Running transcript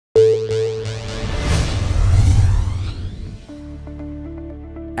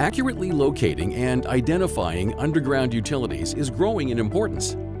Accurately locating and identifying underground utilities is growing in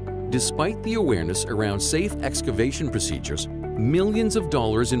importance. Despite the awareness around safe excavation procedures, millions of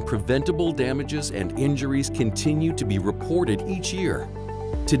dollars in preventable damages and injuries continue to be reported each year.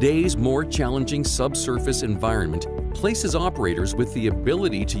 Today's more challenging subsurface environment places operators with the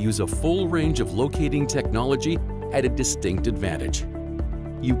ability to use a full range of locating technology at a distinct advantage.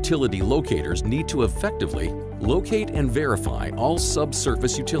 Utility locators need to effectively locate and verify all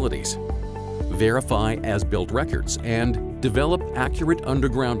subsurface utilities, verify as-built records, and develop accurate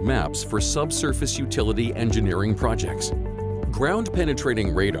underground maps for subsurface utility engineering projects.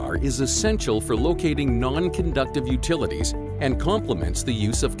 Ground-penetrating radar is essential for locating non-conductive utilities and complements the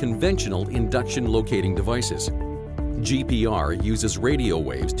use of conventional induction locating devices. GPR uses radio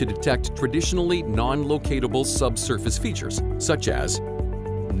waves to detect traditionally non-locatable subsurface features, such as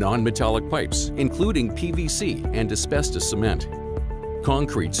non-metallic pipes, including PVC and asbestos cement,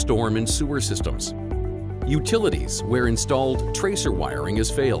 concrete storm and sewer systems, utilities where installed tracer wiring has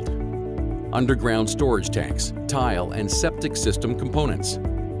failed, underground storage tanks, tile and septic system components,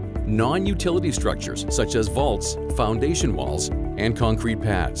 non-utility structures such as vaults, foundation walls, and concrete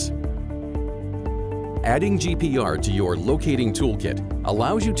pads. Adding GPR to your locating toolkit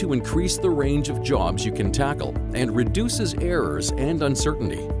allows you to increase the range of jobs you can tackle and reduces errors and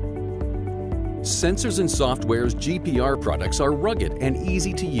uncertainty. Sensors and Software's GPR products are rugged and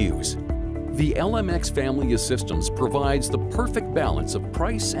easy to use. The LMX family of systems provides the perfect balance of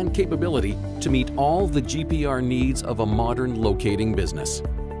price and capability to meet all the GPR needs of a modern locating business.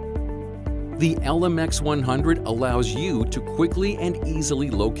 The LMX 100 allows you to quickly and easily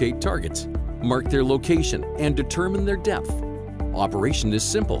locate targets, mark their location, and determine their depth. Operation is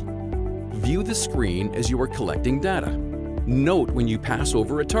simple. View the screen as you are collecting data. Note when you pass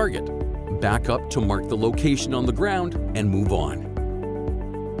over a target. Back up to mark the location on the ground and move on.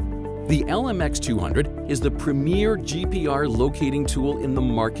 The LMX 200 is the premier GPR locating tool in the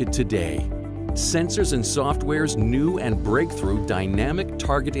market today. Sensors and Software's new and breakthrough dynamic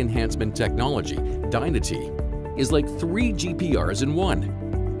target enhancement technology, DynaT, is like 3 GPRs in one.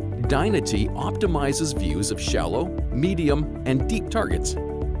 DynaT optimizes views of shallow, medium, and deep targets.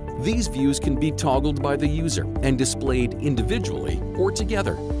 These views can be toggled by the user and displayed individually or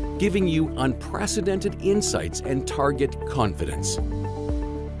together, giving you unprecedented insights and target confidence.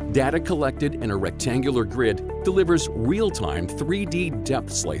 Data collected in a rectangular grid delivers real-time 3D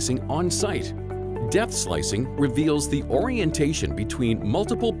depth slicing on-site. Depth slicing reveals the orientation between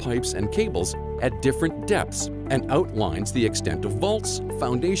multiple pipes and cables at different depths and outlines the extent of vaults,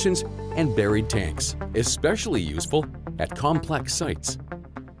 foundations, and buried tanks, especially useful at complex sites.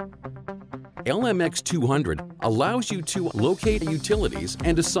 LMX 200 allows you to locate utilities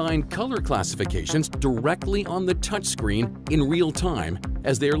and assign color classifications directly on the touchscreen in real time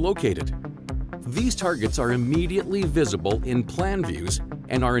as they are located. These targets are immediately visible in plan views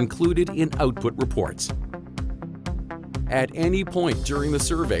and are included in output reports. At any point during the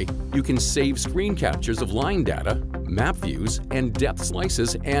survey, you can save screen captures of line data, map views, and depth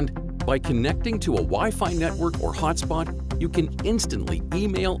slices, and by connecting to a Wi-Fi network or hotspot, you can instantly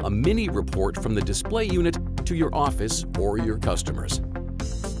email a mini report from the display unit to your office or your customers.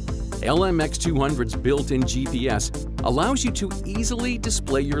 LMX 200's built-in GPS allows you to easily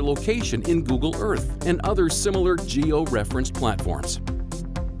display your location in Google Earth and other similar geo-referenced platforms.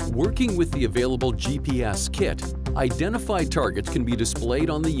 Working with the available GPS kit, identified targets can be displayed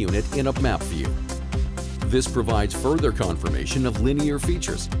on the unit in a map view. This provides further confirmation of linear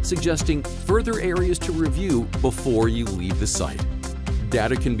features, suggesting further areas to review before you leave the site.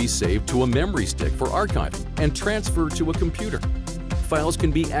 Data can be saved to a memory stick for archiving and transferred to a computer. Files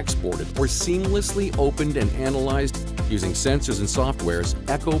can be exported or seamlessly opened and analyzed using Sensors and Software's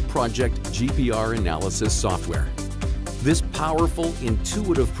Echo Project GPR analysis software. This powerful,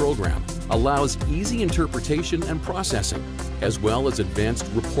 intuitive program allows easy interpretation and processing, as well as advanced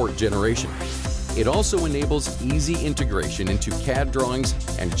report generation. It also enables easy integration into CAD drawings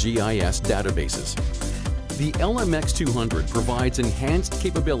and GIS databases. The LMX 200 provides enhanced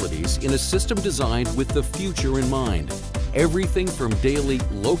capabilities in a system designed with the future in mind. Everything from daily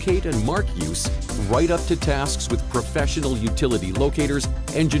locate and mark use right up to tasks with professional utility locators,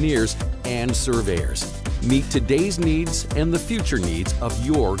 engineers, and surveyors. Meet today's needs and the future needs of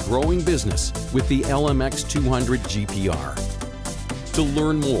your growing business with the LMX 200 GPR. To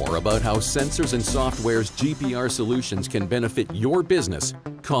learn more about how Sensors and Software's GPR solutions can benefit your business,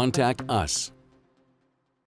 contact us.